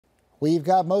We've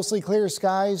got mostly clear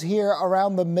skies here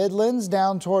around the Midlands,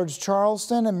 down towards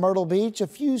Charleston and Myrtle Beach. A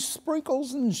few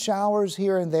sprinkles and showers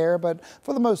here and there, but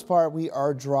for the most part, we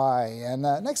are dry. And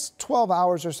next 12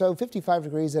 hours or so, 55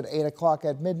 degrees at 8 o'clock,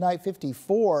 at midnight,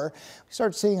 54. We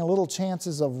start seeing a little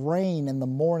chances of rain in the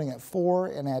morning at 4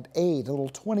 and at 8, a little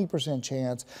 20%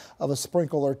 chance of a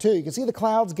sprinkle or two. You can see the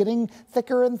clouds getting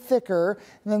thicker and thicker.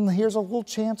 And then here's a little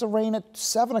chance of rain at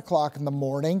 7 o'clock in the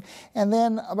morning, and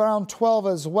then around 12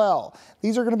 as well.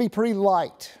 These are going to be pretty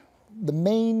light. The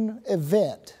main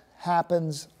event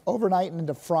happens overnight and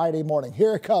into Friday morning.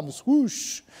 Here it comes,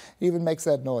 whoosh, it even makes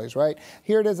that noise, right?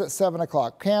 Here it is at 7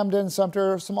 o'clock. Camden,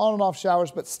 Sumter, some on and off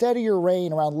showers, but steadier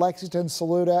rain around Lexington,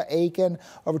 Saluda, Aiken,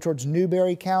 over towards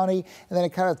Newberry County, and then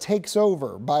it kind of takes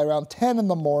over by around 10 in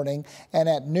the morning, and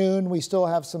at noon we still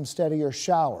have some steadier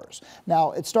showers.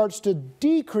 Now it starts to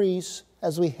decrease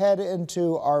as we head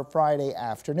into our Friday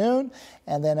afternoon,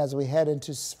 and then as we head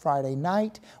into Friday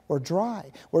night, we're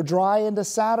dry. We're dry into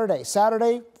Saturday.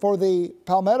 Saturday for the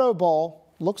Palmetto Bowl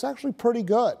looks actually pretty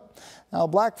good. Now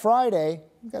Black Friday,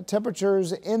 we've got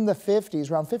temperatures in the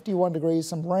 50s, around 51 degrees,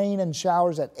 some rain and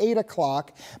showers at 8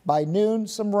 o'clock. By noon,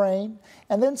 some rain,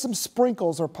 and then some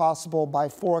sprinkles are possible by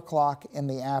 4 o'clock in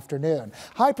the afternoon.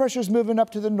 High pressure's moving up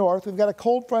to the north. We've got a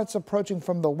cold front approaching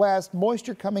from the west,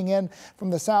 moisture coming in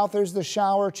from the south. There's the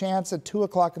shower chance at 2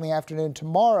 o'clock in the afternoon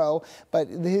tomorrow, but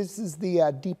this is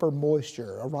the deeper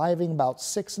moisture arriving about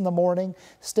 6 in the morning,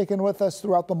 sticking with us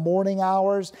throughout the morning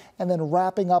hours, and then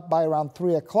wrapping up by around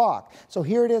 3 o'clock. So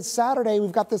here it is Saturday.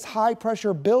 We've got this high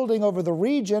pressure building over the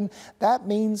region. That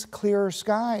means clearer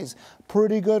skies.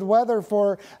 Pretty good weather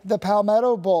for the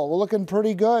Palmetto Bowl. We're looking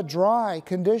pretty good. Dry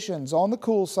conditions on the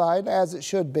cool side, as it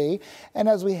should be. And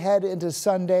as we head into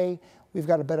Sunday, we've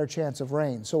got a better chance of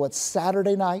rain. So it's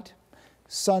Saturday night,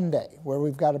 Sunday, where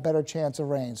we've got a better chance of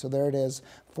rain. So there it is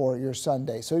for your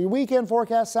Sunday. So your weekend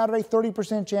forecast, Saturday,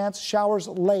 30% chance, showers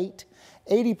late,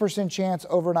 80% chance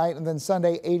overnight, and then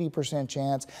Sunday 80%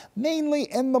 chance,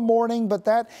 mainly in the morning, but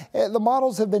the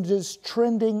models have been just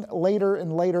trending later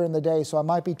and later in the day, so I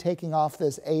might be taking off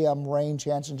this AM rain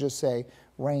chance and just say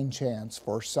rain chance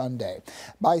for Sunday.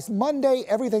 By Monday,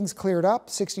 everything's cleared up,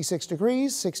 66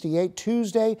 degrees, 68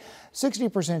 Tuesday,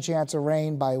 60% chance of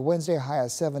rain by Wednesday, high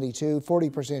of 72,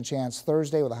 40% chance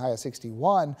Thursday with a high of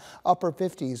 61, upper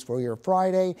 50s for your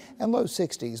Friday, and low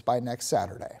 60s by next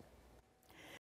Saturday.